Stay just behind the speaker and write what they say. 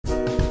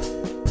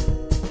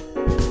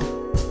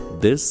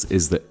This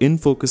is the In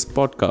Focus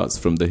podcast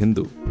from The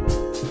Hindu.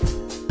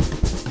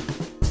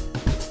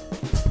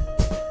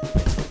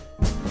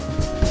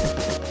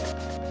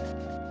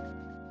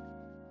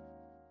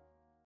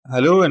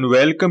 Hello and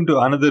welcome to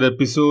another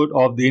episode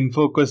of the In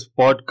Focus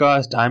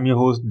podcast. I'm your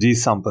host G.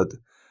 Sampath.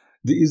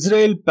 The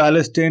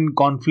Israel-Palestine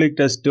conflict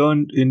has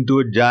turned into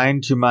a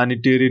giant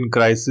humanitarian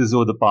crisis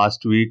over the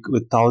past week,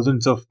 with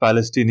thousands of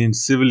Palestinian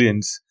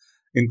civilians,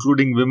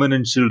 including women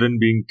and children,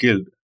 being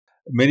killed.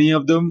 Many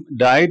of them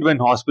died when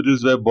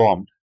hospitals were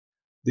bombed.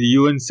 The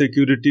UN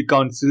Security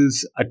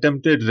Council's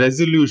attempted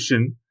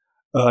resolution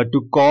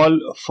to call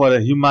for a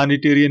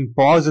humanitarian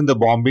pause in the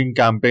bombing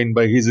campaign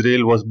by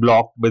Israel was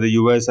blocked by the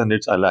US and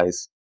its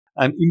allies.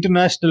 And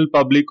international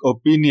public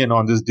opinion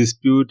on this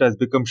dispute has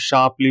become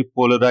sharply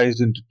polarized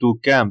into two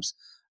camps: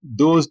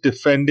 those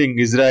defending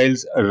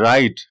Israel's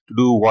right to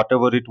do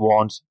whatever it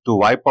wants to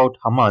wipe out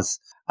Hamas,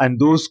 and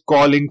those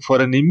calling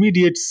for an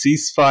immediate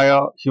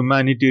ceasefire,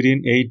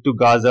 humanitarian aid to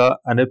Gaza,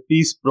 and a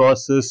peace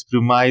process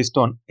premised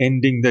on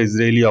ending the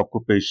Israeli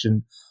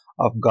occupation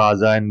of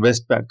Gaza and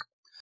West Bank.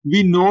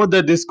 We know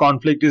that this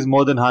conflict is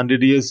more than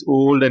 100 years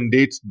old and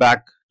dates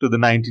back to the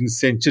 19th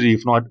century,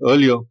 if not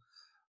earlier.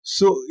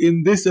 So,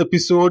 in this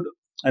episode,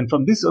 and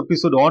from this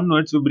episode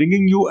onwards, we're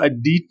bringing you a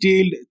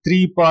detailed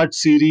three-part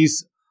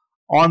series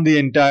on the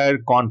entire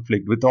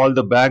conflict with all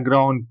the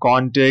background,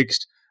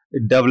 context,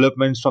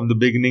 developments from the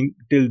beginning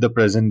till the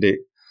present day.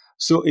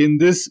 So, in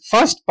this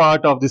first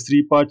part of this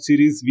three-part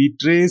series, we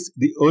trace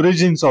the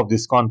origins of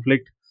this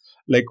conflict,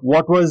 like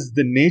what was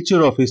the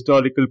nature of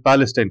historical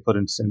Palestine, for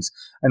instance,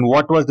 and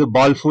what was the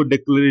Balfour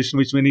Declaration,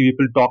 which many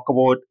people talk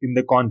about in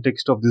the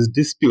context of this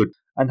dispute,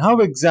 and how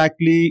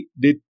exactly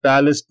did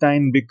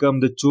Palestine become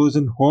the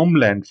chosen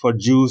homeland for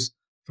Jews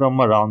from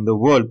around the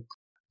world.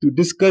 To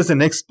discuss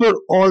and explore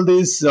all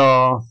these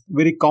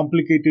very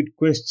complicated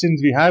questions,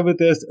 we have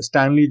with us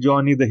Stanley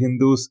Johnny, the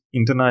Hindu's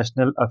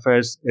International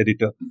Affairs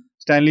Editor.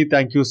 Stanley,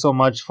 thank you so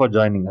much for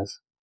joining us.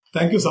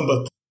 Thank you,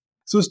 Sampath.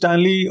 So,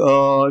 Stanley,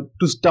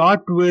 to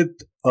start with,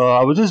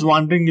 I was just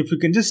wondering if you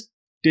can just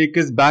take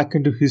us back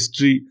into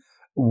history.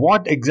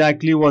 What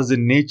exactly was the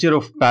nature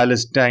of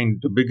Palestine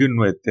to begin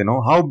with?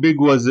 How big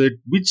was it?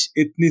 Which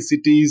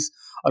ethnicities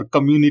or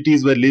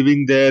communities were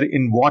living there?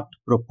 In what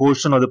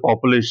proportion of the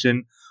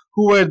population?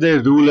 Who were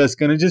their rulers?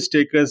 Can you just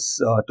take us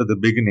to the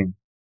beginning?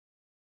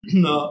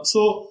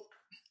 So,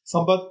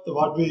 Sampath,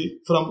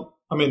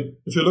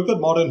 if you look at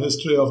modern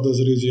history of this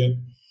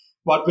region,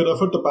 what we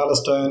refer to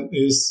Palestine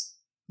is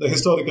the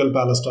historical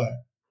Palestine,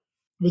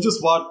 which is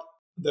what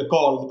they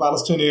call, the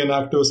Palestinian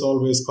activists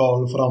always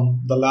call,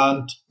 from the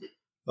land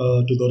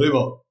to the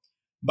river,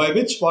 by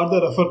which what they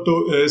refer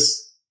to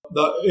is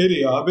the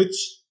area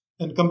which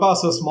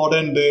encompasses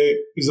modern day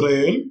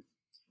Israel,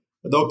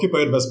 the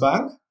occupied West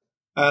Bank,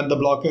 and the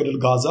blockaded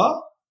Gaza,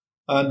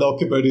 and the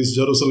occupied East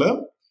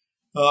Jerusalem.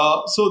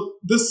 So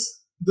this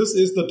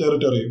is the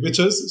territory which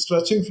is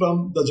stretching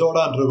from the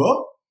Jordan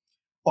River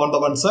on the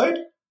one side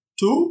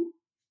to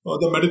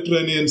the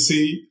Mediterranean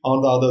Sea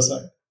on the other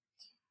side.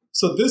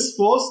 So this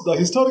was, the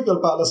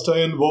historical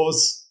Palestine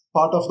was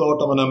part of the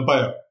Ottoman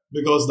Empire,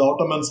 because the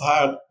Ottomans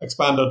had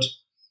expanded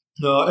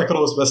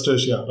across West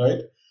Asia,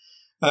 right?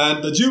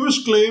 And the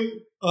Jewish claim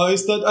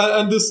is that,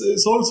 and this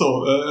is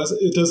also, as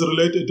it is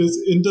related, it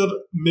is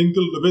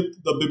intermingled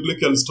with the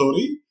biblical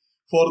story.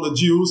 For the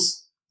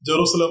Jews,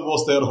 Jerusalem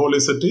was their holy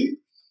city,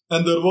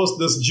 and there was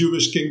this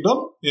Jewish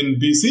kingdom in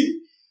BC,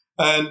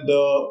 and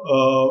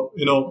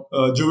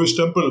Jewish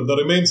temple, the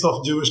remains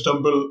of Jewish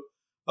temple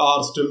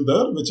are still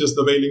there, which is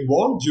the Wailing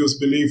Wall. Jews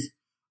believe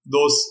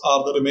those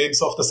are the remains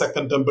of the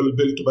second temple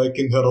built by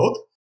King Herod.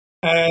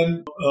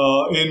 And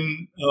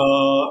in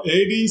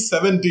AD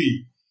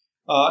 70,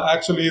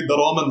 actually the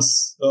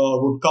Romans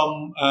would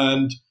come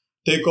and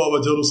take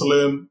over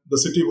Jerusalem. The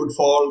city would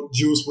fall,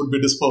 Jews would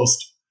be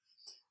dispersed.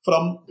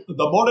 From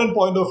the modern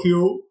point of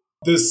view,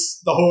 the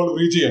whole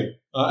region,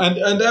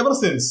 and ever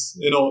since,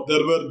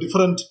 there were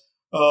different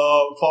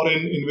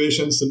foreign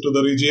invasions into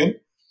the region.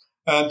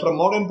 And from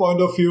modern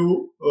point of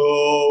view,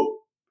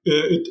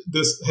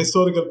 this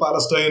historical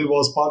Palestine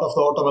was part of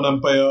the Ottoman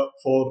Empire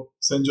for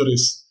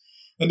centuries.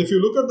 And if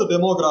you look at the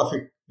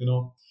demographic,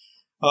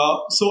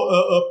 so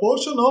a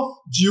portion of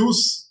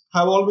Jews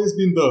have always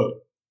been there.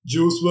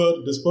 Jews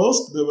were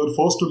dispersed, they were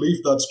forced to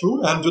leave, that's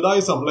true. And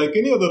Judaism, like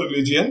any other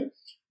religion,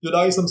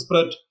 Judaism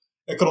spread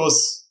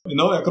across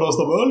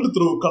the world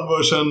through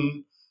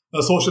conversion,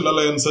 social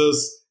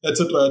alliances,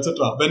 etc.,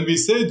 etc. When we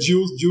say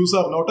Jews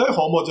are not a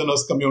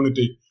homogeneous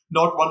community,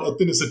 not one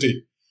ethnicity.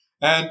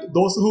 And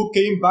those who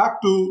came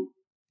back to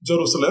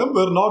Jerusalem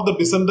were not the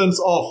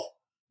descendants of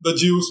the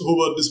Jews who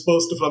were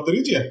dispersed from the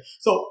region.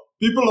 So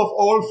people of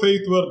all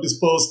faith were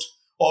dispersed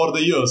over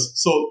the years.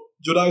 So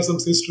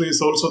Judaism's history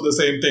is also the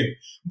same thing.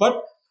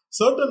 But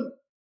certain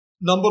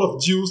number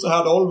of Jews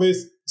had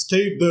always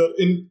stayed there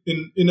in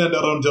and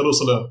around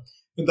Jerusalem,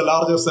 in the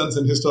larger sense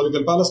in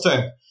historical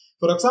Palestine.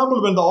 For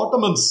example, when the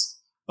Ottomans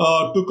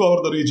took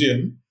over the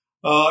region,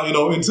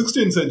 in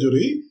 16th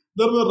century,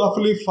 there were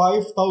roughly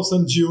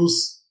 5,000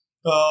 Jews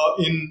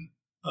in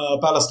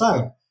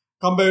Palestine.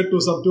 compared to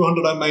some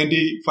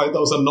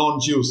 295,000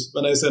 non-Jews.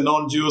 When I say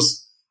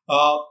non-Jews,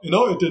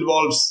 it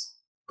involves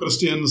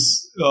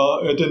Christians,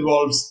 it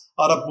involves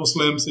Arab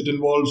Muslims, it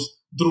involves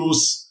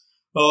Druze,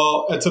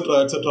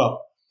 etc., etc.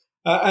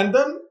 And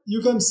then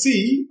you can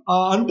see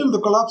until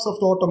the collapse of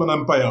the Ottoman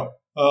Empire,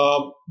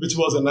 which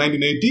was in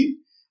 1918,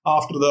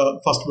 after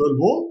the First World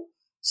War,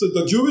 so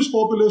the Jewish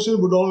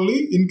population would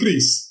only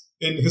increase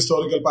in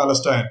historical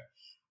Palestine.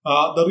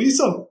 The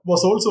reason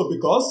was also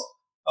because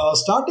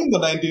starting the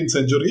 19th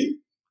century,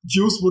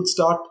 Jews would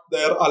start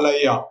their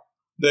aliyah,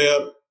 their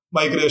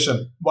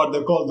migration, what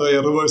they call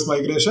the reverse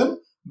migration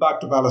back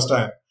to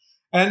Palestine.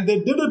 And they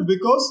did it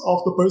because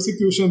of the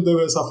persecution they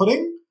were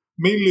suffering,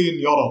 mainly in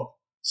Europe.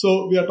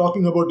 So we are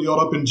talking about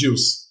European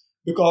Jews,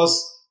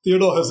 because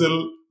Theodor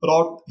Herzl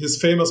wrote his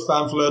famous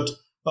pamphlet,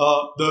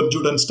 Der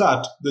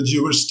Judenstaat, the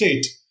Jewish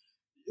state,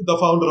 the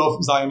founder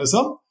of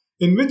Zionism,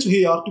 in which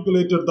he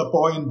articulated the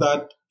point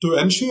that to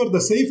ensure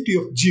the safety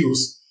of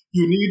Jews,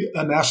 you need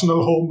a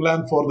national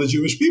homeland for the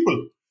Jewish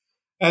people.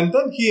 And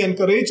then he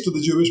encouraged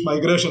the Jewish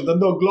migration. Then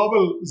the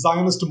global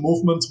Zionist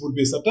movements would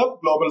be set up,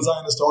 global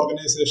Zionist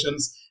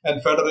organizations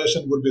and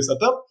federation would be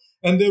set up,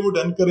 and they would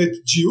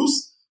encourage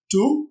Jews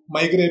to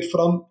migrate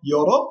from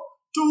Europe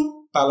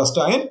to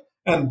Palestine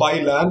and buy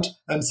land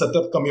and set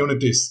up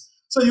communities.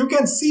 So you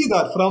can see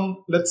that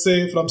from, let's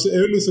say, from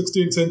early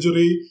 16th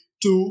century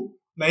to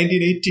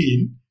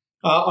 1918,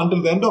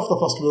 until the end of the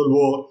First World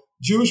War,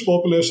 Jewish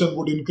population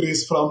would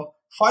increase from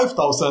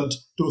 5,000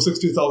 to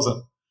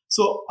 60,000.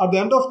 So at the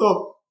end of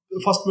the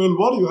First World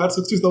War, you had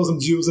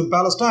 60,000 Jews in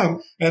Palestine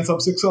and some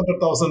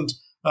 600,000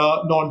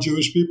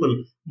 non-Jewish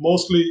people,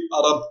 mostly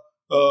Arab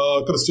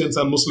Christians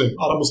and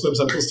Arab Muslims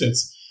and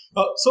Christians.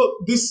 So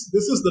this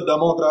is the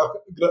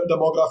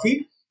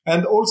demography,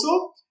 and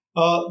also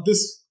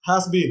this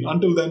has been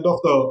until the end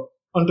of the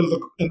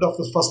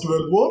First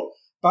World War.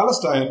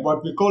 Palestine,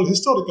 what we call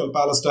historical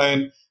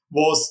Palestine,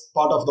 was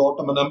part of the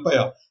Ottoman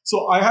Empire.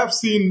 So I have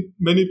seen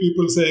many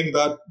people saying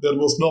that there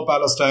was no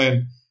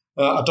Palestine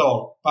at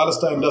all.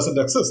 Palestine doesn't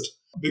exist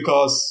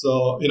because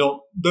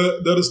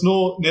there is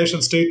no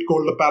nation state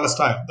called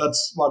Palestine.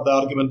 That's what the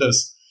argument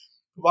is.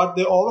 What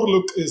they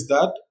overlook is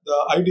that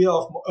the idea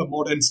of a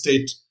modern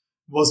state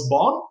was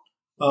born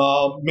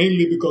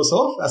mainly because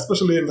of,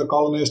 especially in the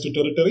colonized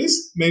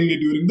territories, mainly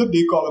during the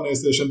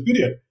decolonization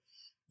period.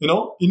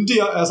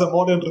 India as a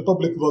modern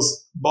republic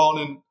was born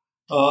in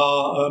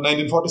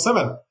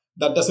 1947.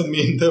 That doesn't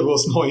mean there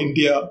was no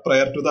India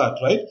prior to that,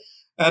 right?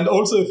 And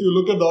also, if you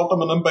look at the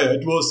Ottoman Empire,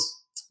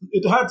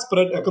 it had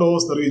spread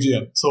across the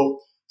region.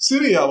 So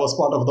Syria was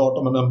part of the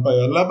Ottoman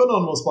Empire,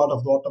 Lebanon was part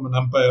of the Ottoman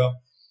Empire,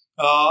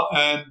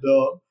 and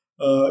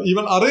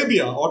even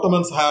Arabia.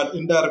 Ottomans had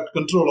indirect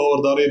control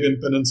over the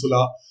Arabian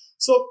Peninsula.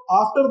 So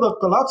after the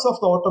collapse of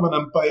the Ottoman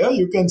Empire,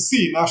 you can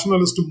see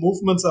nationalist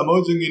movements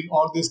emerging in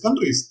all these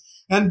countries.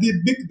 And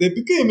they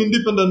became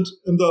independent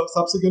in the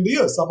subsequent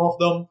years, some of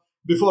them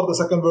before the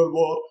Second World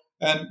War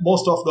and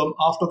most of them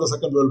after the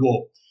Second World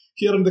War.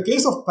 Here in the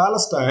case of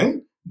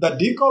Palestine, the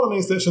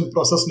decolonization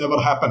process never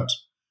happened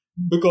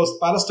because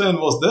Palestine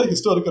was there,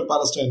 historical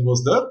Palestine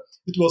was there.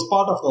 It was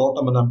part of the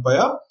Ottoman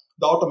Empire.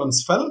 The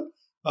Ottomans fell.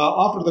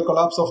 After the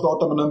collapse of the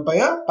Ottoman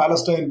Empire,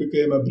 Palestine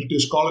became a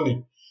British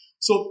colony.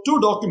 So two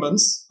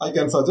documents I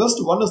can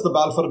suggest. One is the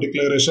Balfour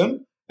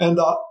Declaration, and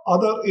the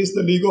other is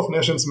the League of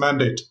Nations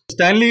Mandate.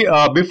 Stanley,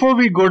 before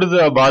we go to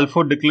the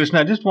Balfour Declaration,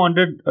 I just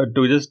wanted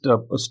to just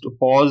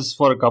pause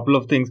for a couple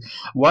of things.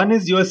 One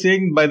is, you are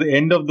saying by the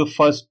end of the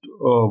First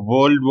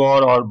World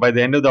War or by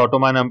the end of the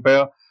Ottoman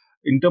Empire,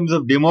 in terms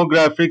of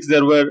demographics,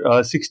 there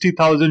were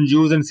 60,000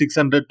 Jews and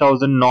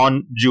 600,000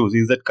 non-Jews.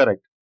 Is that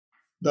correct?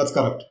 That's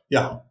correct.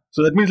 Yeah.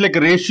 So that means like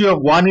a ratio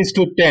of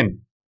 1:10.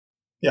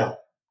 Yeah.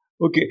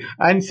 Okay.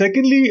 And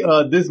secondly,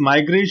 this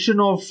migration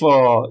of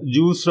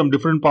Jews from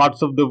different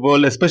parts of the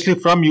world, especially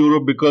from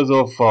Europe because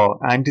of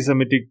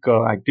anti-Semitic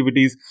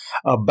activities,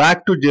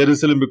 back to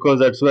Jerusalem because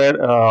that's where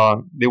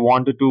they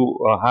wanted to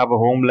have a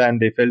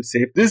homeland, they felt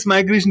safe. This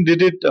migration,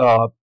 did it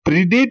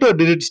predate or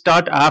did it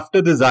start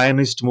after the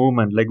Zionist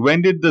movement? Like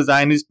when did the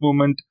Zionist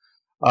movement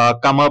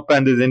come up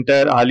and this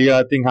entire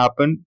Aliyah thing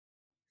happen?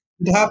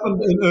 It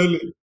happened in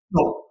early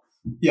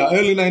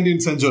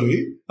 19th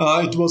century.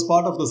 It was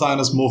part of the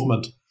Zionist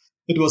movement.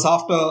 It was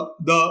after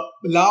the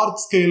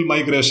large-scale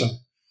migration.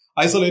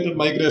 Isolated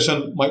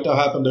migration might have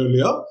happened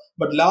earlier,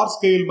 but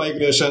large-scale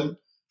migration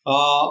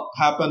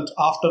happened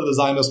after the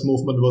Zionist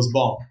movement was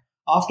born,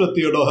 after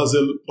Theodor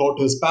Herzl wrote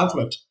his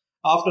pamphlet,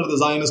 after the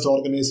Zionist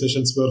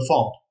organizations were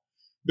formed,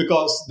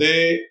 because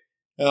they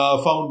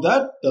found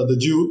that a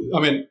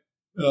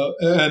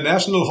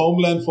national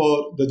homeland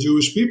for the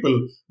Jewish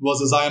people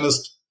was a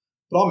Zionist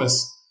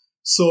promise.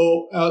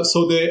 So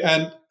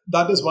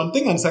that is one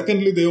thing. And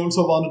secondly, they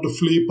also wanted to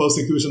flee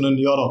persecution in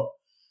Europe.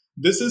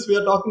 We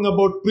are talking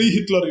about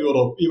pre-Hitler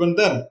Europe. Even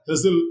then,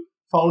 Herzl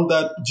found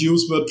that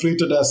Jews were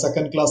treated as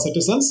second-class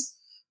citizens.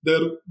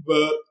 There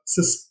were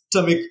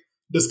systemic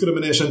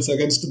discriminations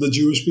against the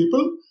Jewish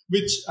people,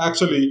 which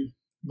actually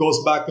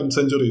goes back in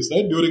centuries,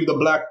 right? During the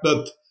Black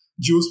Death,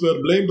 Jews were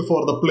blamed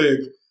for the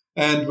plague.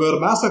 and were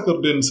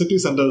massacred in city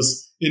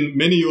centers in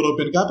many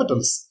European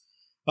capitals.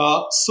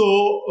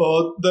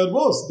 There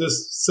was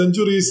this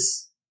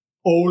centuries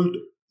old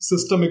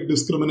systemic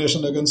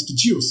discrimination against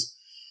Jews.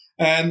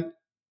 And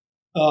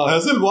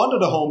Hessel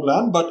wanted a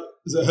homeland, but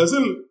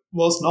Hessel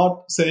was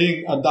not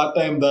saying at that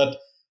time that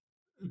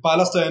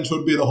Palestine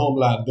should be the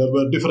homeland. There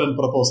were different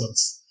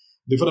proposals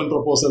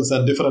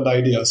and different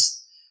ideas.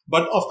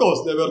 But of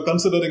course, they were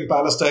considering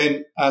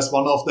Palestine as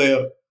one of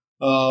their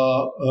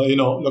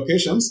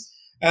locations.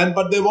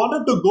 But they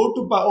wanted to go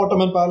to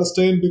Ottoman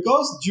Palestine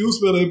because Jews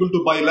were able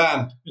to buy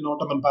land in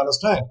Ottoman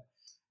Palestine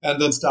and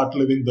then start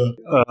living there.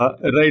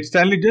 Right,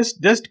 Stanley.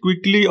 Just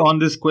quickly on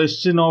this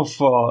question of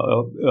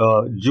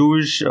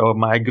Jewish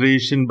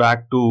migration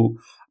back to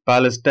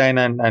Palestine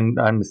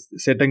and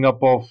setting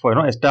up of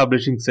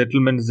establishing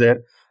settlements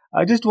there.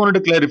 I just wanted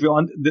to clarify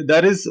on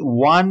there is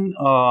one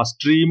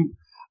stream,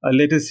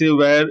 let us say,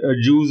 where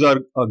Jews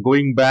are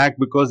going back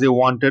because they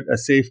wanted a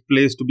safe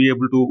place to be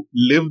able to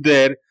live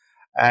there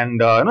and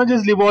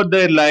just live out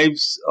their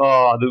lives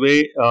the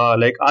way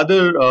like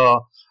other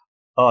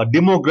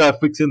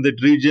demographics in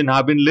that region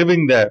have been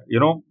living there,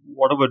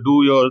 whatever,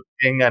 do your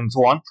thing and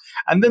so on.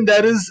 And then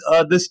there is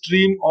the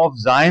stream of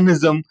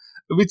Zionism,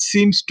 which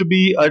seems to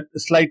be a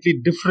slightly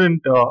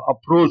different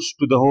approach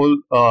to the whole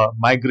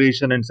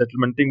migration and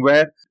settlement thing,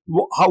 where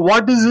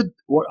what is it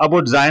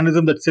about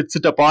Zionism that sets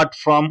it apart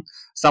from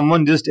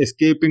someone just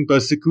escaping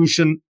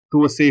persecution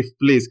to a safe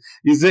place?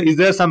 Is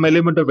there some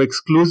element of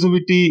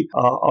exclusivity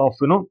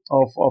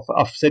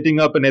of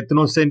setting up an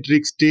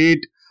ethnocentric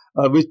state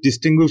which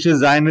distinguishes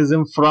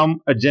Zionism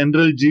from a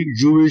general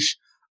Jewish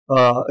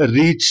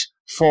reach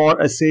for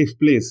a safe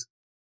place?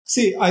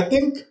 See, I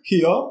think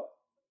here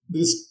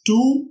these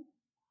two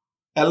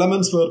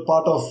elements were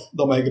part of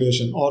the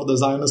migration or the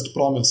Zionist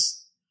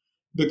promise,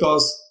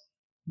 because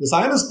the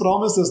Zionist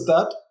promise is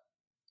that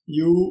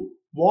you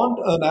want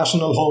a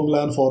national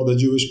homeland for the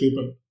Jewish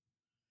people.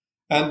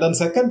 And then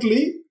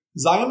secondly,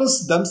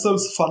 Zionists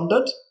themselves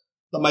funded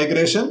the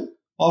migration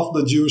of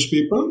the Jewish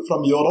people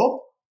from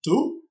Europe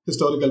to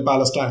historical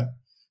Palestine.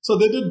 So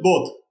they did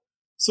both.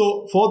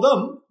 So for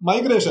them,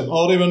 migration,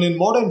 or even in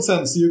modern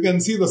sense, you can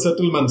see the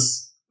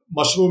settlements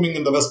mushrooming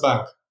in the West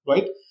Bank,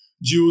 right?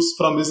 Jews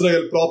from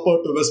Israel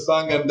proper to West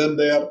Bank, and then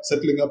they are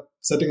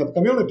setting up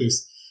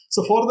communities.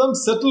 So for them,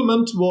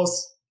 settlement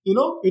was,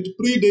 it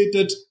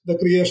predated the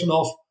creation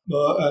of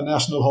a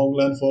national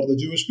homeland for the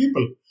Jewish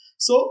people.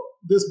 So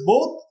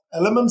both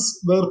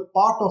elements were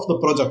part of the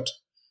project.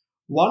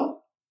 One,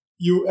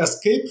 you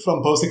escape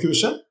from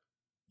persecution.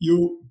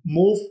 You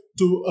move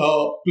to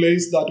a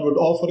place that would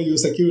offer you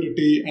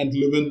security and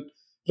live in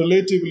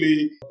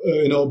relatively,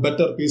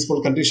 better,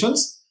 peaceful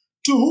conditions.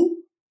 Two,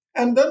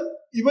 and then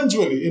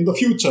eventually in the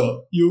future,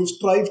 you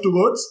strive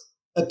towards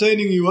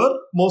attaining your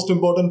most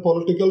important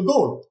political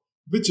goal,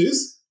 which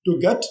is to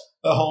get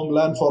a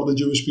homeland for the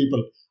Jewish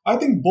people. I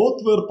think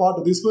both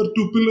were these were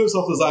two pillars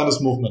of the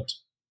Zionist movement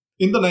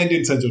in the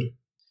 19th century.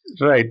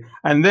 Right.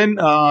 And then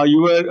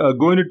you were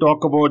going to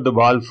talk about the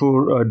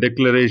Balfour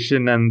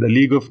Declaration and the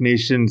League of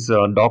Nations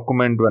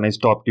document when I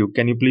stopped you.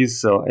 Can you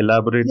please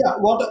elaborate? Yeah,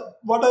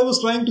 what I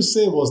was trying to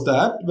say was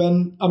that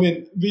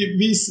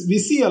we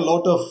see a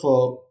lot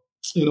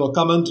of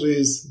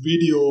commentaries,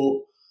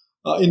 video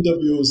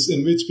interviews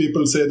in which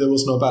people say there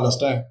was no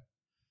Palestine,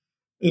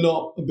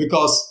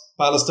 because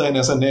Palestine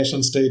as a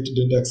nation state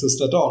didn't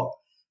exist at all.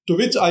 To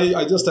which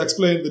I just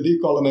explained the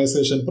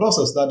decolonization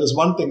process. That is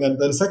one thing. And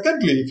then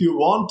secondly, if you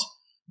want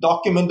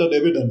documented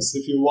evidence,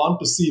 if you want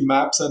to see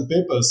maps and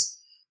papers,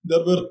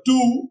 there were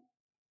two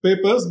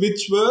papers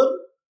which were,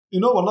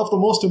 one of the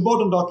most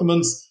important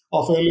documents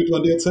of early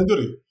 20th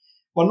century.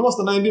 One was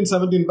the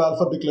 1917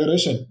 Balfour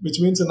Declaration, which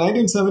means in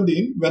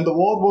 1917, when the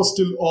war was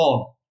still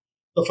on,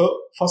 the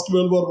First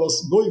World War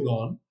was going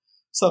on,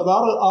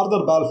 Sardar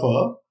Arthur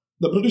Balfour,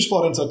 the British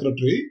Foreign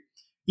Secretary,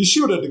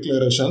 issued a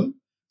declaration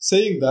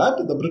saying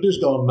that the British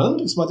government,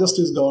 His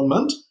Majesty's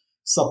government,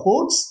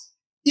 supports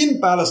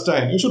in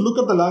Palestine. You should look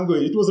at the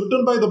language. It was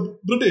written by the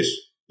British.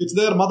 It's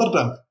their mother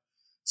tongue.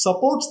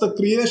 Supports the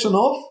creation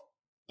of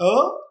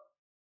a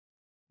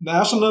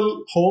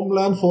national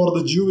homeland for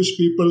the Jewish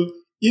people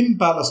in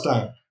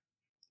Palestine.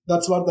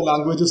 That's what the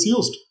language is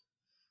used.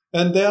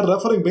 And they are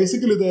referring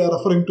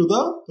to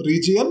the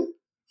region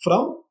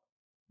from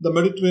the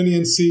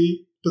Mediterranean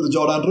Sea to the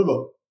Jordan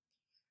River.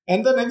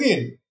 And then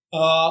again,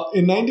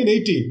 in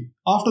 1918,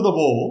 after the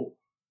war,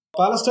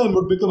 Palestine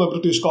would become a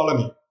British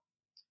colony.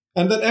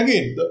 And then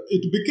again,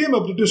 it became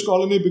a British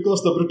colony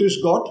because the British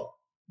got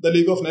the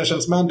League of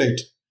Nations mandate.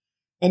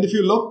 And if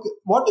you look,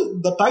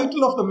 the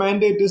title of the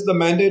mandate is the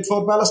Mandate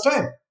for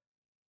Palestine.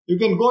 You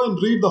can go and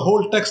read the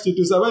whole text. It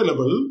is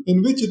available,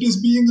 in which it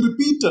is being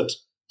repeated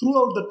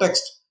throughout the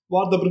text,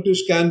 what the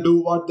British can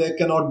do, what they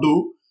cannot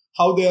do,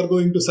 how they are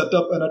going to set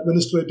up an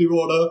administrative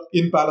order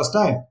in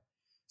Palestine.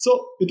 So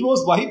it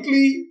was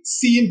widely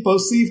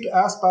perceived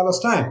as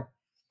Palestine.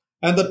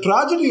 And the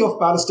tragedy of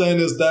Palestine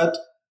is that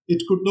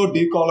it could not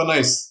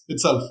decolonize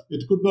itself.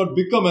 It could not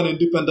become an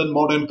independent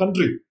modern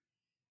country.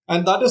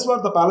 And that is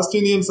what the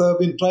Palestinians have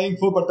been trying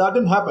for, but that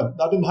didn't happen.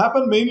 That didn't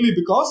happen mainly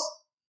because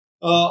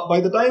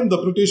by the time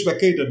the British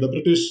vacated, the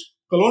British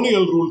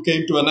colonial rule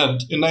came to an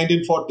end in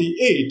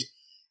 1948.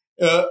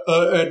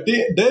 A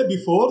day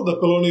before the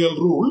colonial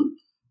rule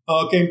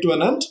came to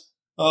an end,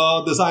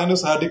 the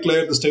Zionists had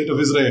declared the state of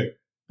Israel,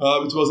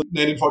 which was in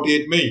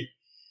 1948 May.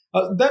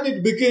 Then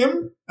it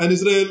became an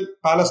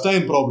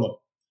Israel-Palestine problem.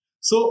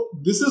 So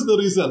this is the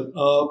reason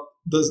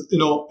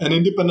an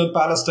independent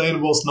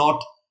Palestine was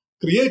not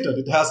created.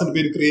 It hasn't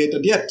been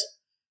created yet.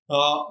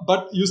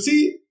 But you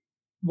see,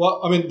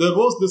 there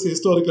was this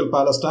historical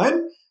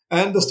Palestine,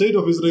 and the state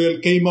of Israel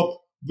came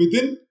up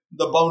within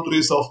the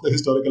boundaries of the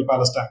historical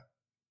Palestine.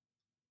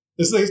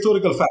 This is a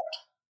historical fact.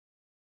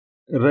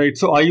 Right.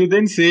 So are you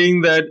then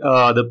saying that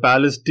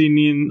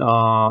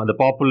the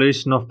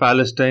population of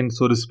Palestine,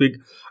 so to speak,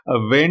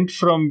 went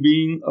from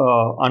being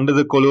under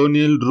the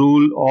colonial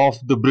rule of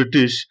the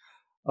British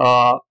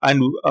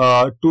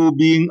to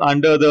being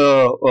under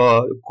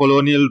the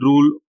colonial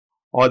rule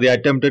or the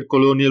attempted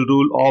colonial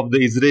rule of the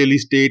Israeli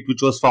state,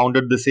 which was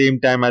founded the same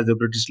time as the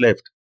British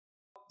left?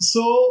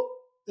 So,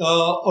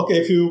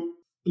 if you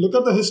look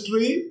at the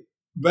history,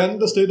 when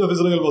the state of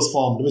Israel was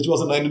formed, which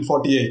was in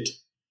 1948,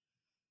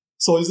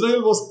 so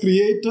Israel was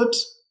created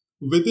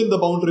within the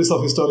boundaries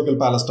of historical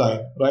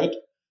Palestine, right?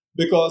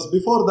 Because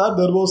before that,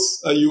 there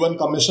was a UN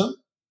commission,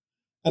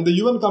 and the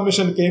UN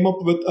commission came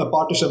up with a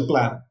partition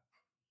plan.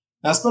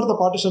 As per the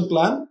partition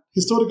plan,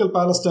 historical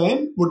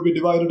Palestine would be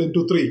divided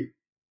into three: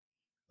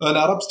 an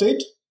Arab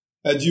state,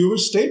 a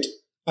Jewish state,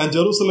 and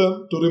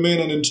Jerusalem to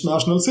remain an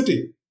international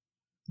city.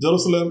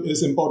 Jerusalem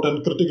is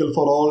important, critical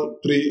for all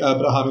three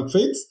Abrahamic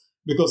faiths,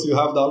 because you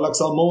have the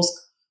Al-Aqsa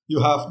Mosque,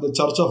 you have the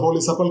Church of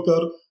Holy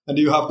Sepulchre, and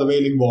you have the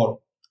Wailing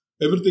Wall.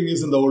 Everything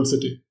is in the old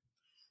city.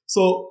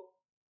 So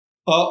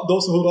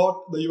those who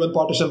wrote the UN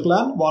partition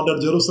plan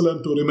wanted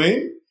Jerusalem to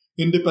remain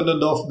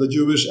independent of the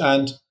Jewish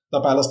and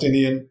the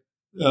Palestinian,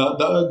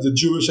 the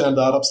Jewish and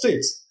the Arab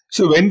states.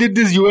 So when did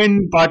this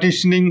UN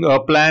partitioning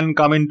plan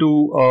come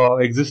into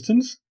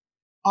existence?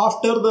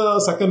 After the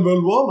Second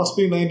World War, must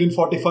be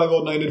 1945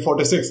 or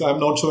 1946. I'm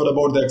not sure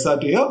about the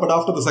exact year, but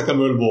after the Second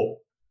World War.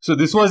 So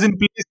this was in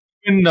place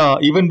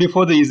even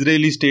before the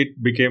Israeli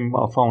state became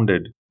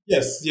founded.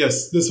 Yes.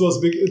 This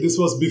was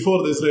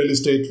before the Israeli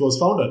state was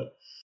founded.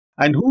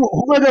 And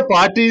who are the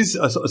parties?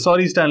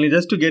 Sorry, Stanley,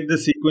 just to get the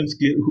sequence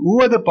clear.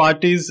 Who are the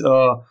parties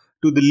to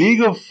the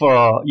League of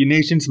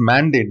Nations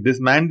mandate? This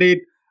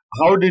mandate,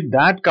 how did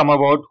that come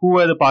about? Who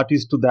are the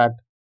parties to that?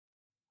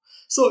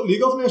 So,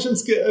 League of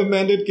Nations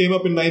mandate came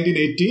up in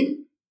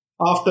 1918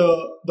 after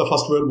the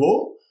First World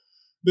War,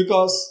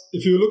 because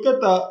if you look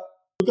at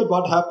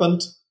what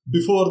happened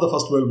before the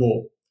First World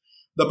War,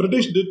 the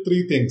British did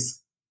three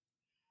things.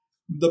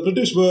 The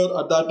British were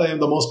at that time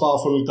the most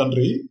powerful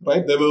country,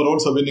 right? They were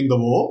also winning the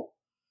war,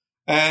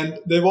 and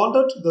they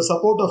wanted the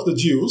support of the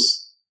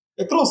Jews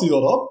across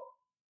Europe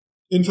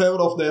in favor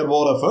of their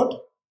war effort,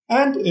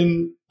 and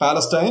in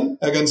Palestine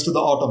against the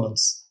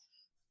Ottomans.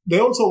 They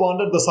also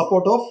wanted the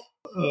support of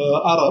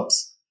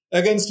Arabs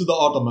against the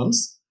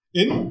Ottomans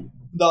in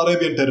the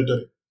Arabian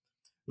territory,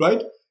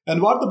 right?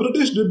 And what the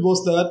British did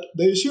was that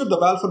they issued the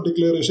Balfour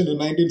Declaration in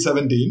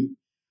 1917,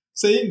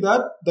 saying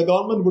that the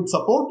government would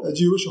support a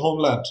Jewish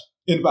homeland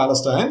in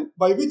Palestine,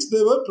 by which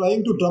they were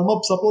trying to drum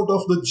up support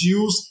of the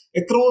Jews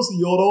across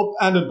Europe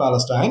and in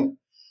Palestine.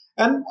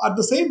 And at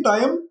the same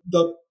time,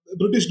 the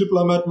British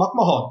diplomat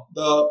McMahon,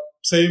 the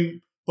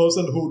same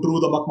person who drew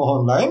the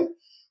McMahon line,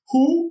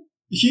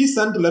 he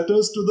sent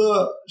letters to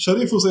the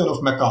Sharif Hussein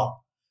of Mecca,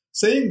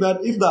 saying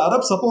that if the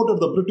Arabs supported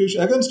the British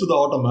against the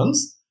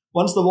Ottomans,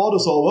 once the war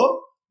is over,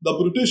 the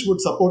British would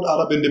support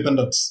Arab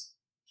independence,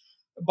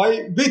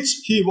 by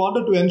which he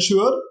wanted to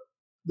ensure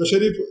the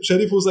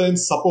Sharif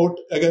Hussein's support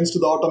against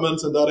the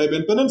Ottomans in the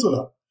Arabian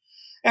Peninsula.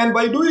 And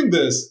by doing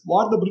this,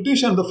 what the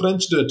British and the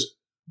French did,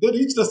 they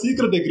reached a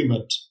secret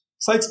agreement,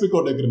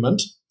 Sykes-Picot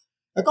Agreement,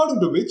 according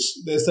to which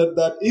they said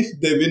that if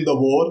they win the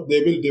war,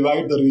 they will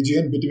divide the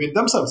region between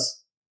themselves.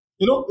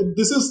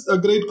 This is a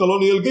great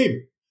colonial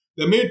game.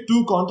 They made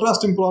two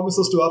contrasting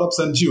promises to Arabs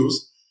and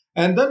Jews,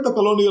 and then the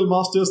colonial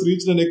masters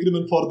reached an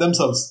agreement for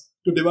themselves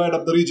to divide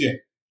up the region.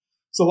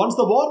 So once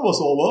the war was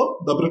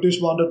over, the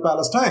British wanted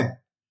Palestine.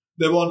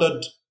 They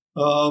wanted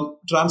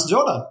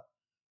Transjordan.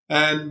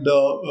 And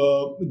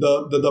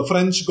the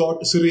French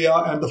got Syria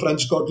and the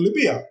French got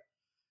Libya.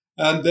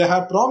 And they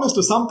had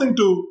promised something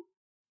to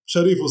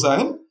Sharif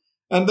Hussein.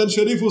 And then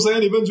Sharif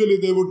Hussein, eventually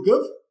they would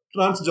give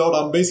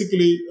Transjordan,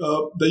 basically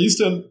the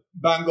eastern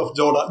bank of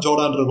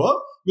Jordan River,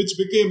 which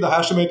became the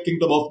Hashemite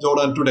kingdom of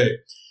Jordan today.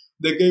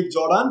 They gave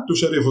Jordan to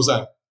Sharif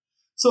Hussein.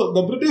 So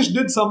the British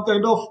did some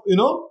kind of,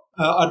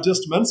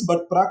 adjustments,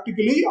 but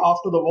practically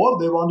after the war,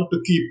 they wanted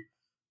to keep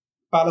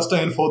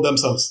Palestine for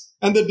themselves.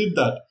 And they did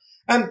that.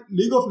 And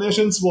League of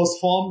Nations was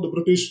formed. The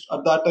British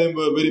at that time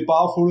were very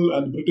powerful,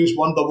 and the British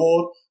won the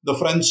war. The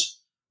French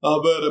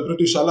were a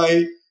British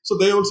ally. So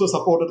they also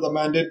supported the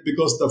mandate,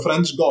 because the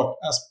French got,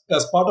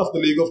 as part of the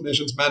League of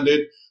Nations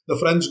mandate, the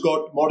French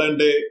got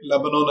modern-day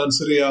Lebanon and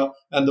Syria,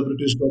 and the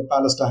British got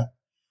Palestine.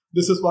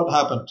 This is what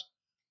happened.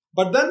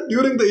 But then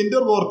during the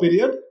interwar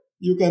period,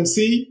 you can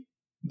see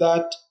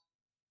that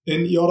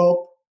in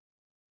Europe,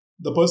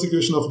 the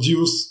persecution of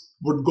Jews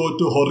would go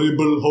to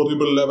horrible,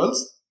 horrible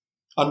levels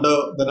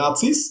under the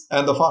Nazis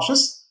and the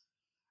fascists.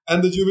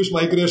 And the Jewish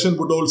migration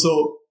would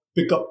also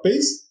pick up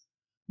pace,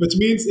 which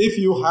means if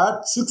you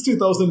had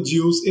 60,000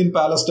 Jews in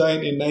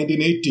Palestine in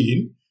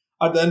 1918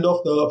 at the end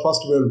of the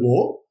First World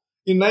War,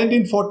 in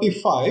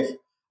 1945,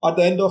 at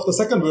the end of the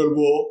Second World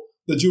War,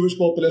 the Jewish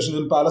population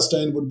in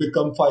Palestine would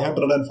become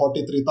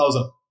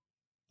 543,000.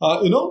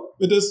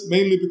 It is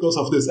mainly because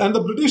of this. And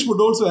the British would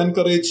also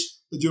encourage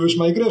the Jewish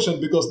migration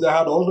because they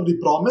had already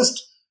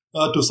promised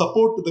to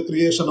support the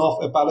creation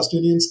of a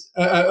Palestinian,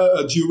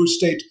 a Jewish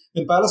state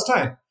in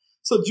Palestine.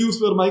 So Jews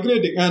were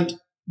migrating, and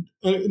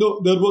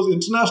there was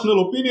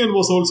international opinion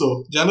was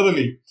also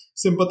generally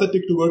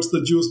sympathetic towards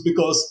the Jews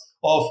because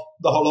of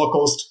the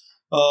Holocaust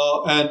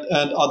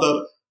and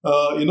other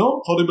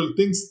horrible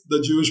things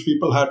the Jewish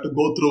people had to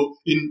go through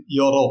in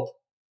Europe,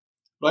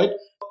 right?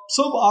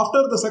 So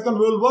after the Second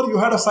World War, you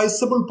had a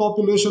sizable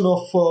population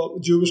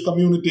of Jewish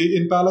community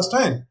in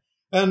Palestine,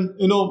 and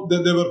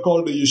they were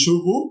called the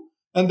Yeshuvu,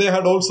 and they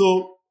had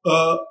also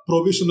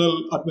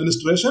provisional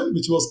administration,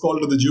 which was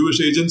called the Jewish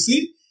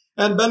Agency,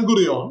 and Ben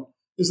Gurion,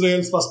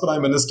 Israel's first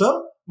prime minister,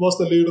 was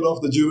the leader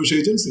of the Jewish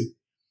Agency.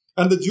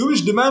 And the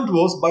Jewish demand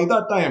was, by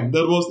that time,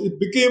 it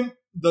became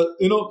the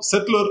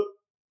settler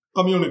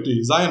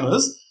community,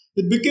 Zionists,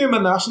 it became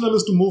a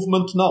nationalist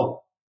movement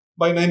now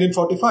by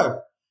 1945.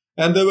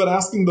 And they were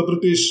asking the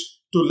British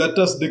to let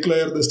us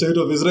declare the state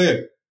of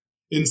Israel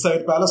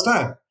inside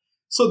Palestine.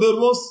 So there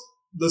was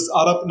this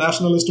Arab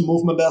nationalist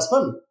movement as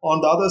well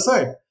on the other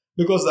side,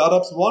 because the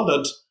Arabs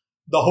wanted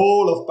the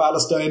whole of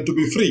Palestine to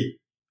be free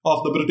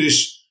of the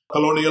British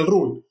colonial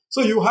rule.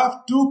 So you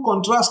have two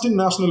contrasting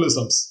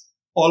nationalisms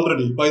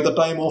already by the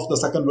time of the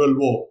Second World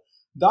War.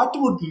 That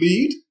would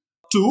lead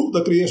to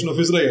the creation of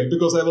Israel,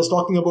 because I was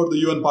talking about the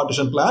UN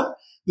partition plan.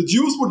 The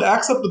Jews would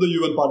accept the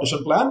UN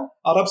partition plan,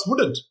 Arabs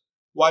wouldn't.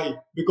 Why?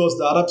 Because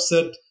the Arabs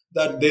said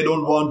that they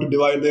don't want to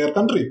divide their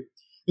country.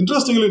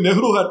 Interestingly,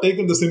 Nehru had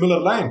taken the similar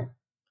line.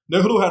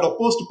 Nehru had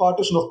opposed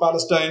partition of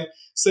Palestine,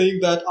 saying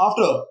that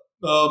after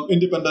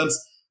independence,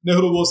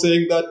 Nehru was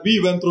saying that we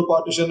went through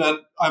partition and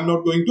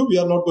we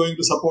are not going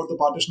to support the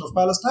partition of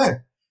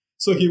Palestine.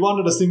 So he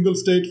wanted a single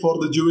state for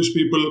the Jewish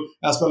people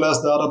as well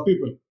as the Arab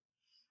people.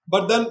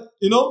 But then,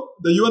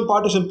 the UN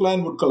partition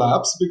plan would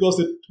collapse because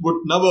it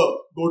would never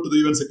go to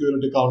the UN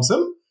Security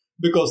Council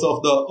because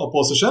of the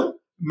opposition,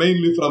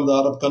 mainly from the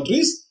Arab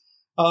countries.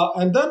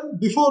 And then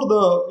before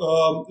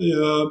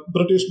the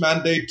British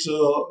mandate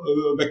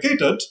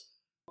vacated,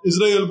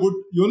 Israel would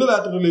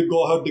unilaterally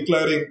go ahead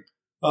declaring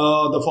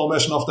the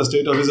formation of the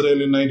State of Israel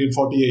in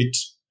 1948,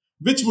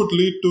 which would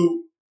lead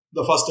to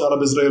the First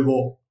Arab-Israel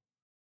War.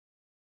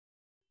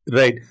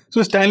 Right.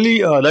 So,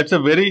 Stanley, that's a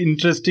very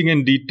interesting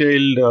and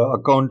detailed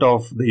account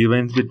of the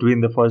events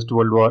between the First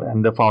World War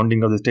and the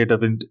founding of the State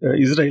of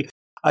Israel.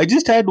 I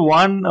just had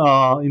one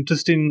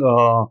interesting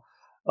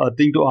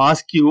thing to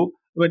ask you.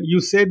 When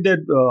you said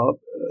that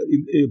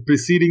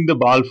preceding the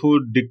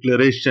Balfour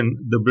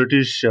Declaration, the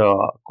British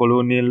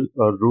colonial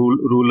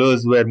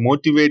rulers were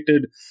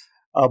motivated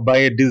by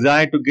a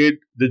desire to get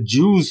the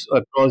Jews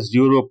across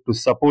Europe to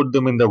support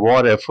them in the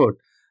war effort.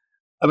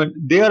 I mean,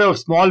 they are a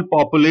small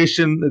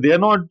population. They are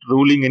not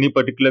ruling any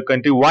particular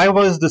country. Why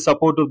was the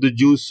support of the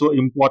Jews so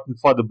important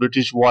for the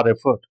British war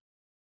effort?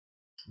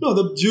 No,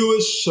 the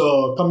Jewish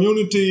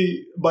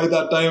community by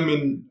that time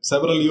in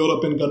several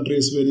European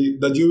countries,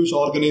 the Jewish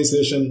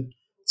organizations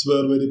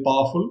were very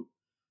powerful.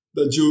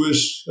 The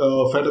Jewish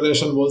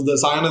Federation the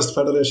Zionist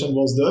Federation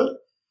was there.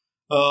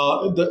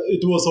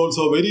 It was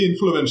also very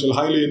influential,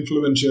 highly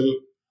influential,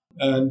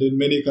 and in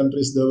many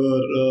countries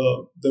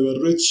they were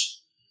rich.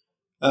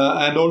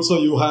 And also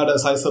you had a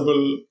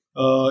sizable,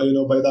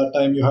 by that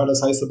time you had a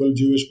sizable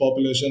Jewish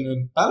population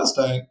in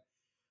Palestine.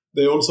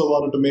 They also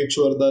wanted to make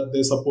sure that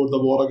they support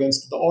the war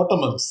against the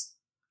Ottomans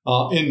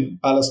in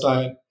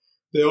Palestine.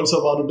 They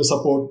also wanted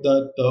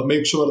to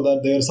make sure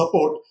that their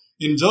support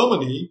in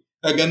Germany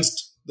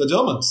against the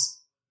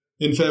Germans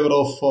in favor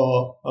of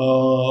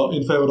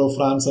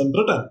France and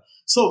Britain.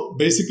 So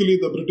basically,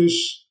 the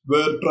British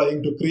were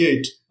trying to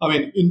create.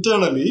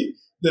 Internally,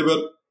 they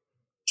were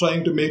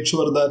trying to make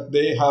sure that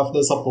they have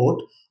the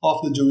support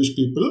of the Jewish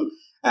people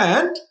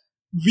and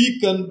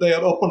weaken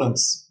their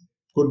opponents.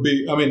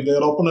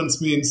 Their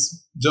opponents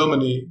means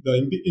Germany,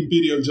 the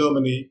Imperial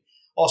Germany,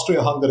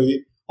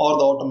 Austria-Hungary, or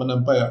the Ottoman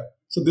Empire.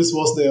 So this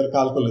was their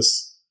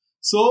calculus.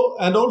 So,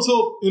 and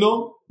also,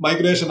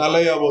 migration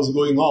alaya was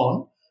going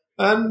on.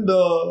 And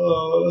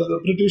the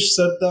British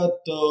said that,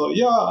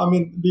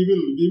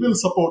 we will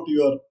support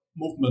your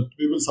movement.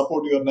 We will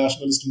support your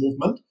nationalist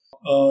movement.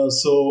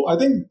 So I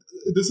think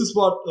this is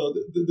how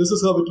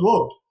it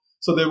worked.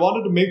 So they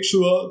wanted to make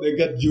sure they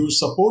get Jewish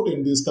support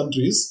in these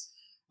countries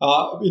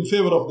in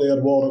favor of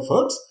their war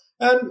efforts,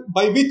 and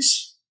by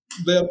which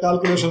their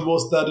calculation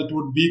was that it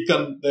would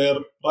weaken their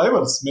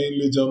rivals,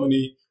 mainly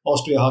Germany,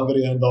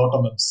 Austria-Hungary, and the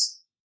Ottomans.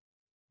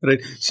 Right.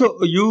 So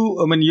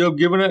you have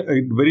given a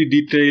very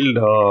detailed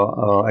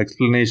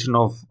explanation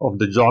of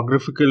the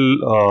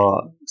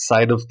geographical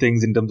side of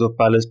things in terms of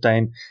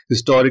Palestine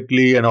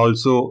historically and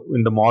also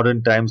in the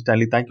modern times.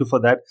 Stanley, thank you for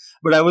that.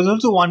 But I was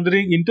also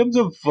wondering, in terms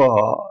of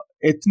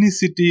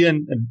ethnicity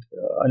and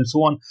so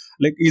on,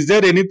 like, is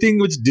there anything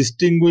which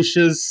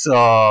distinguishes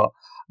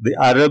the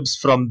Arabs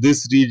from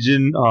this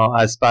region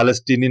as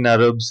Palestinian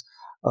Arabs?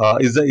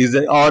 Or is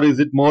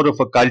it more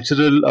of a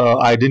cultural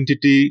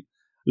identity?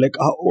 Like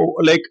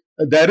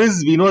there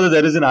is, we know that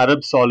there is an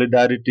Arab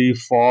solidarity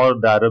for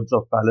the Arabs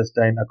of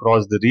Palestine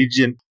across the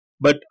region,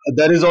 but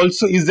there is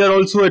also, is there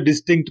also a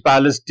distinct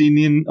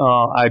Palestinian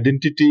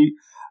identity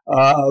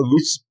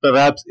which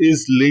perhaps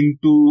is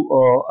linked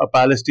to a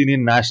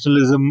Palestinian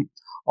nationalism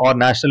or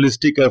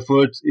nationalistic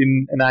efforts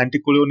in an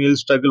anti-colonial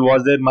struggle?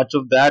 Was there much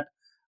of that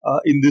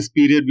in this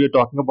period we are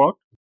talking about?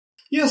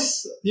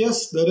 Yes,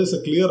 there is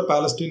a clear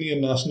Palestinian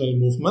national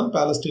movement,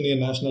 Palestinian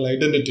national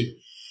identity.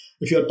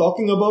 If you are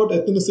talking about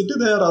ethnicity,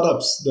 they are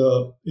Arabs,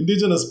 the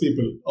indigenous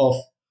people of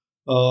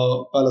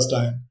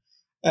Palestine.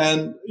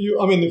 And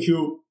if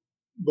you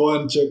go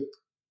and check,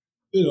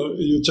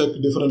 you check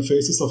different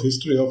phases of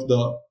history of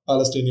the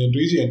Palestinian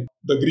region.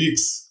 The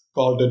Greeks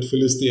called it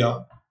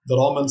Philistia, the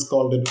Romans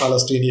called it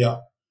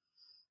Palestinia,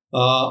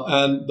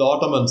 and the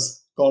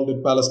Ottomans called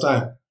it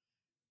Palestine.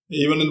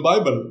 Even in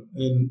Bible,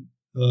 in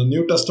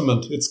New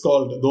Testament, it's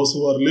called, those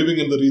who are living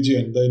in the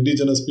region, the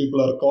indigenous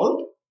people are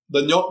called,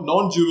 the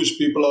non-Jewish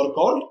people are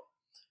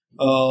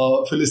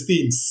called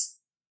Philistines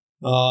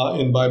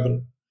in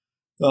Bible.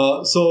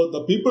 So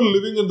the people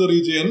living in the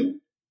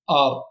region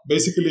are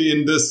basically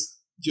in this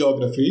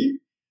geography,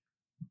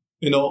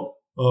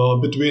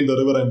 between the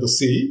river and the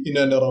sea, in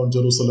and around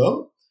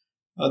Jerusalem.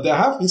 They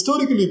have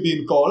historically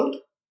been called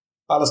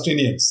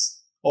Palestinians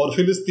or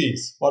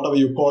Philistines, whatever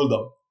you call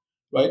them,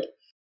 right?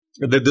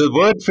 The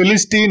word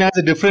Philistine has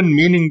a different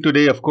meaning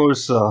today, of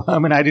course.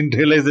 I didn't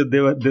realize that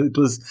it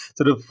was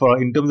sort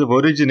of, in terms of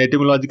origin,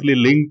 etymologically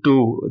linked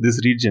to this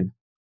region.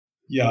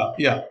 Yeah.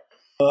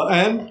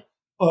 And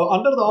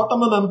under the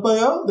Ottoman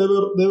Empire,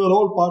 they were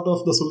all part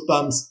of the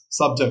Sultan's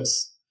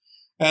subjects.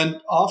 And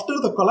after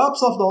the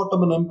collapse of the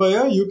Ottoman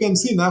Empire, you can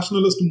see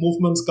nationalist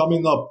movements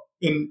coming up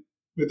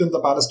within the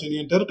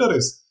Palestinian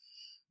territories,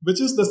 which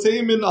is the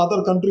same in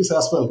other countries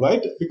as well,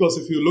 right? Because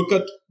if you look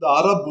at the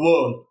Arab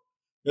world,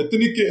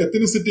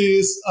 ethnicity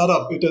is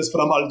Arab. It is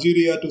from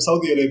Algeria to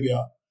Saudi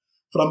Arabia,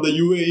 from the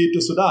UAE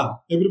to Sudan.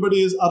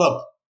 Everybody is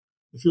Arab.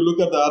 If you look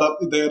at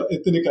their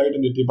ethnic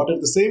identity. But at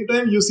the same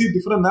time, you see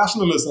different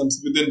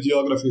nationalisms within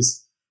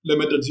geographies,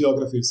 limited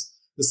geographies.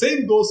 The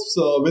same goes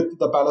with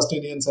the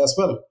Palestinians as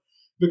well.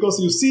 Because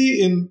you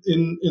see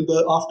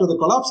after the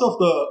collapse of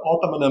the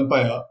Ottoman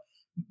Empire,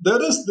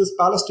 there is this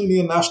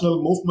Palestinian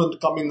national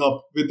movement coming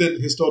up within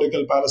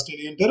historical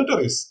Palestinian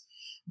territories.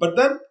 But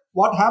then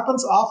what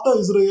happens after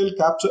Israel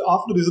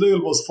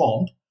was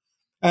formed,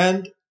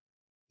 and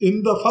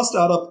in the first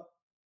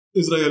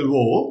Arab-Israel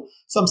war,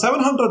 some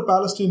 700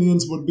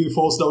 Palestinians would be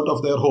forced out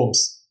of their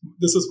homes.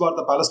 This is what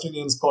the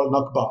Palestinians call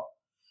Nakba.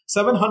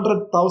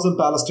 700,000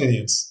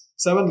 Palestinians,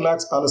 7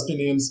 lakhs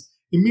Palestinians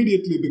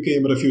immediately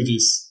became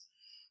refugees.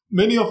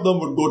 Many of them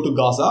would go to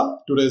Gaza,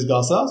 today's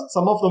Gaza.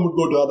 Some of them would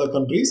go to other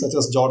countries such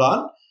as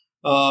Jordan,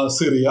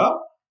 Syria.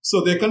 So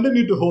they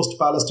continue to host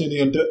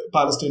Palestinian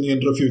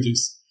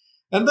refugees.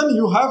 And then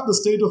you have the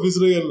state of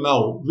Israel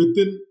now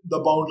within the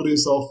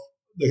boundaries of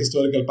the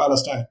historical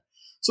Palestine.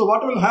 So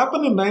what will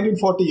happen in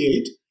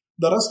 1948?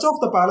 The rest of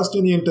the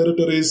Palestinian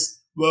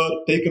territories were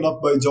taken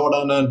up by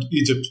Jordan and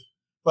Egypt.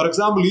 For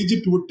example,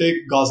 Egypt would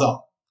take Gaza,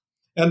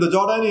 and the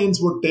Jordanians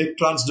would take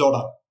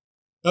Transjordan.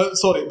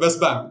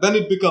 West Bank. Then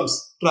it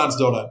becomes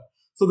Transjordan.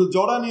 So the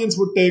Jordanians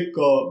would take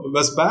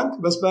West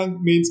Bank. West Bank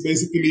means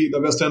basically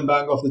the western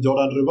bank of the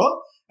Jordan River,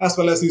 as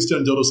well as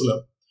eastern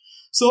Jerusalem.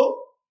 So,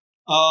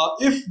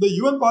 if the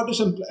UN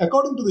partition,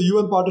 according to the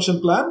UN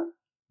partition plan,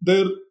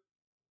 there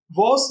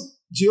was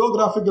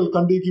geographical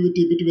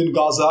contiguity between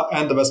Gaza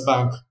and the West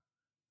Bank,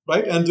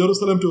 right, and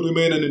Jerusalem to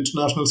remain an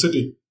international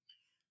city.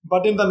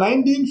 But in the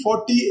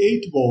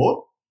 1948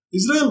 war,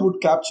 Israel would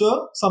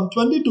capture some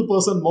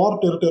 22% more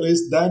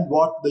territories than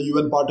what the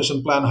UN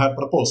partition plan had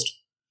proposed.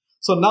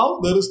 So now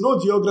there is no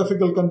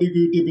geographical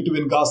contiguity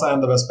between Gaza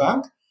and the West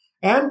Bank,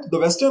 and the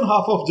western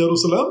half of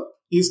Jerusalem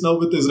is now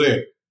with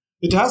Israel.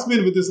 It has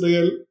been with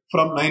Israel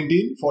from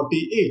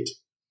 1948.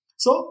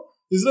 So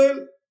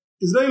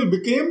Israel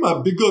became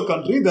a bigger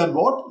country than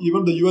what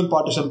even the UN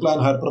partition plan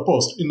had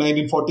proposed in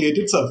 1948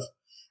 itself.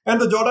 And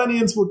the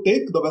Jordanians would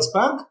take the West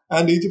Bank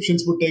and the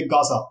Egyptians would take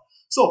Gaza.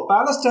 So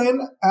Palestine,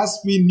 as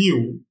we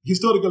knew,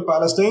 historical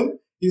Palestine,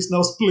 is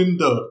now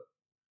splintered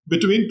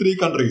between 3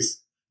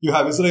 countries. You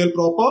have Israel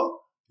proper,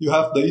 you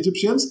have the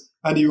Egyptians,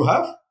 and you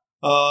have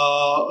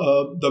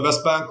the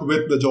West Bank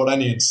with the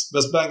Jordanians.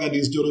 West Bank and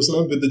East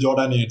Jerusalem with the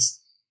Jordanians.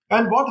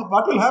 And what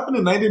will happen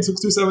in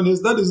 1967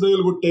 is that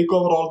Israel would take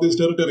over all these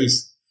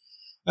territories.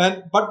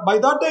 But by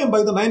that time,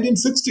 by the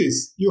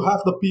 1960s, you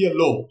have the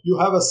PLO. You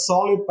have a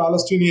solid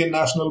Palestinian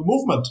national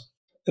movement.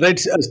 Right,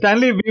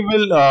 Stanley, we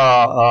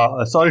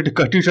will, sorry to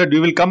cut you short, we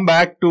will come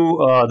back to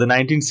the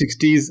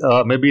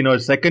 1960s, maybe in our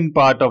second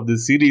part of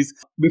this series.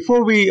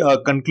 Before we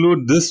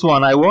conclude this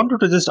one, I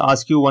wanted to just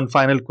ask you one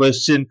final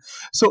question.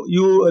 So,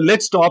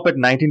 let's stop at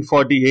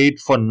 1948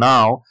 for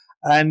now.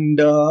 And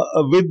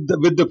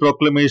with the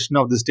proclamation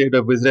of the State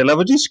of Israel, I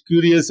was just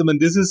curious. I mean,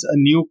 this is a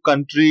new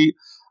country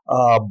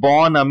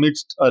born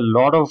amidst a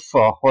lot of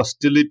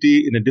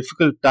hostility in a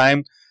difficult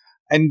time,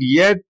 and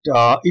yet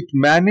it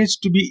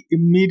managed to be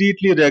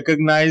immediately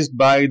recognized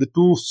by the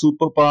two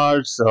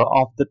superpowers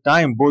of the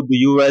time, both the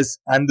US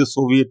and the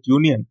Soviet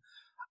Union.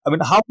 I mean,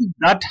 how did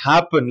that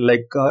happen?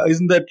 Like,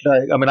 isn't that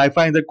like, I mean, I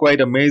find that quite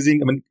amazing.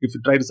 I mean, if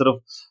you try to sort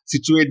of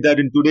situate that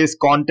in today's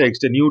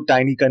context, a new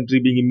tiny country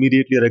being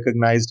immediately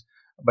recognized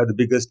by the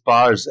biggest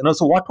powers. And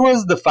also, what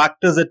was the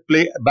factors at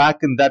play back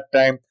in that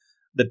time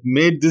that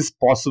made this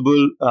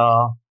possible?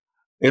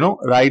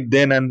 Right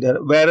then, and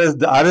whereas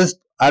the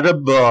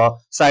Arab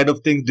side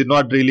of things did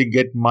not really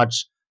get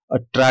much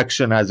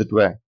attraction, as it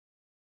were.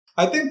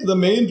 I think the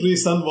main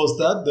reason was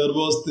that there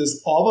was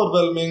this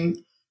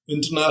overwhelming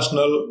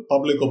international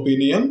public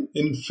opinion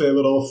in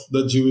favor of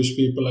the Jewish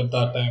people at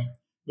that time,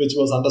 which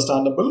was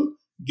understandable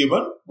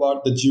given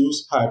what the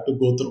Jews had to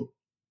go through.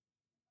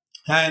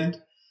 And,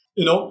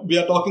 we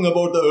are talking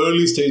about the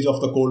early stage of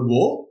the Cold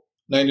War,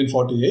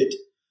 1948.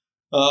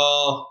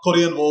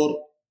 Korean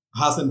War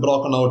hasn't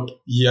broken out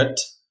yet.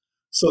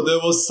 So there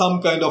was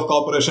some kind of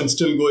cooperation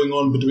still going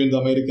on between the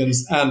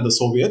Americans and the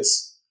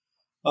Soviets.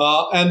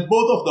 And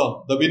both of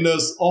them, the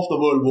winners of the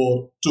World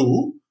War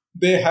II,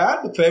 they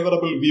had a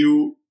favorable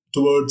view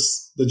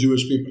towards the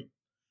Jewish people.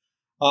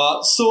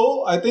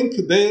 So I think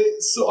there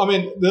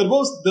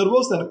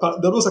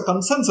was a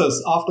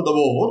consensus after the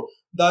war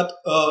that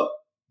a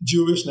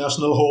Jewish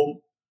national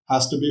home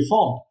has to be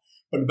formed.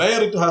 But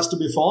where it has to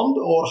be formed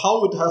or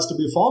how it has to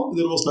be formed,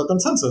 there was no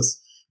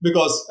consensus.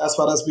 Because as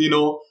far as we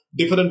know,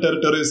 different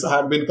territories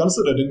had been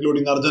considered,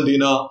 including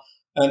Argentina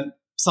and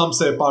some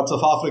say parts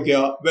of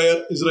Africa,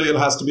 where Israel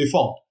has to be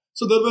formed.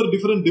 So there were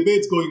different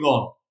debates going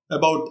on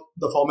about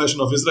the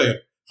formation of Israel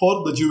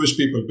for the Jewish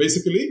people,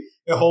 basically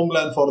a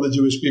homeland for the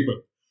Jewish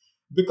people.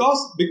 Because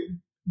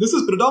this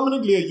is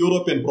predominantly a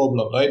European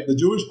problem, right? The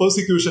Jewish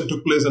persecution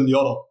took place in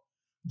Europe.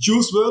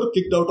 Jews were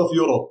kicked out of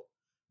Europe.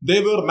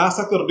 They were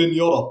massacred in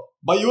Europe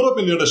by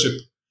European leadership.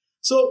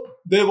 So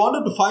they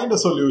wanted to find a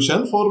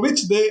solution for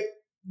which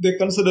they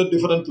considered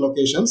different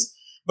locations.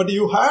 But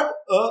you had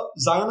a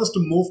Zionist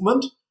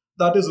movement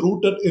that is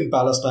rooted in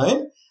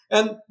Palestine,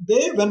 and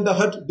they went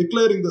ahead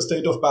declaring the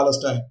state of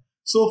Palestine.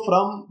 So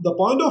from the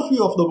point of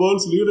view of the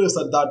world's leaders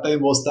at that time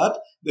was that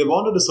they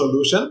wanted a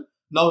solution.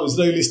 Now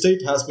Israeli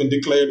state has been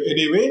declared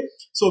anyway,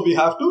 so we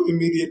have to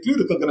immediately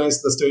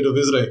recognize the state of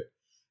Israel.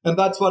 And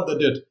that's what they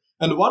did.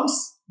 And once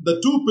the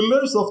two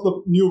pillars of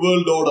the New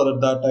World Order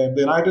at that time,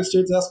 the United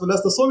States as well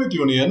as the Soviet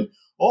Union,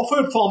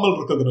 offered formal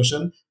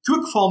recognition,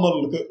 quick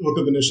formal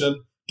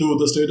recognition to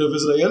the state of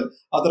Israel,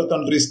 other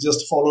countries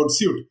just followed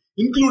suit,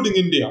 including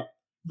India,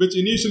 which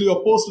initially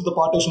opposed the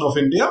partition of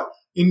India.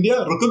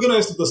 India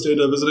recognized the state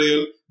of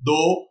Israel,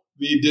 though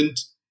we didn't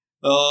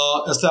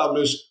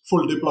establish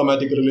full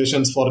diplomatic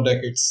relations for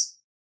decades.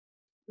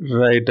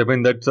 Right. I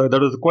mean, that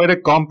was quite a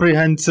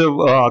comprehensive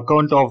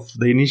account of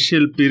the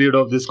initial period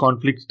of this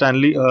conflict,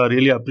 Stanley.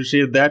 Really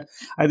appreciate that.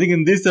 I think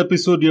in this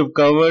episode, you've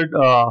covered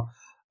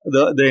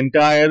the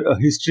entire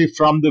history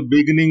from the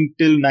beginning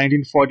till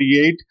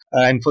 1948.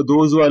 And for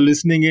those who are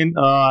listening in,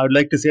 I'd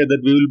like to say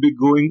that we will be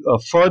going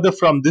further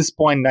from this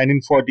point,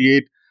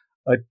 1948,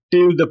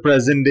 till the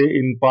present day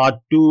in part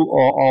 2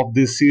 of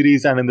this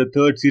series. And in the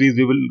third series,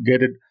 we will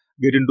get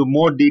into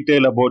more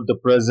detail about the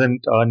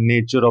present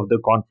nature of the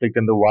conflict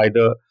and the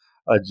wider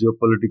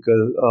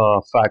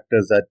geopolitical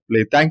factors at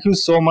play. Thank you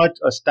so much,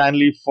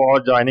 Stanley, for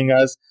joining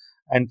us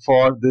and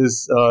for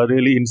this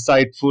really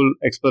insightful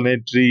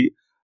explanatory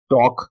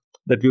talk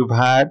that we've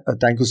had.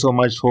 Thank you so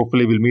much.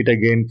 Hopefully, we'll meet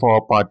again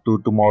for part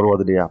 2 tomorrow or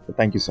the day after.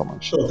 Thank you so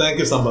much. Sure. Thank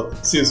you,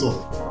 Sampath. See you soon.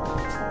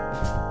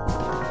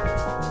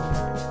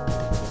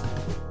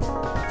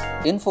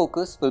 In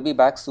Focus will be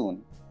back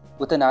soon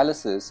with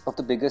analysis of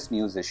the biggest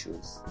news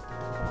issues.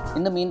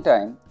 In the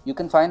meantime, you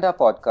can find our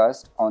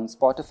podcast on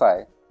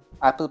Spotify,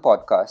 Apple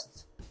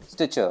Podcasts,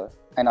 Stitcher,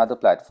 and other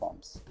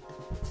platforms.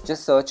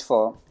 Just search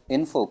for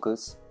In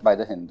Focus by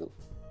The Hindu.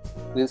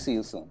 We'll see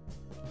you soon.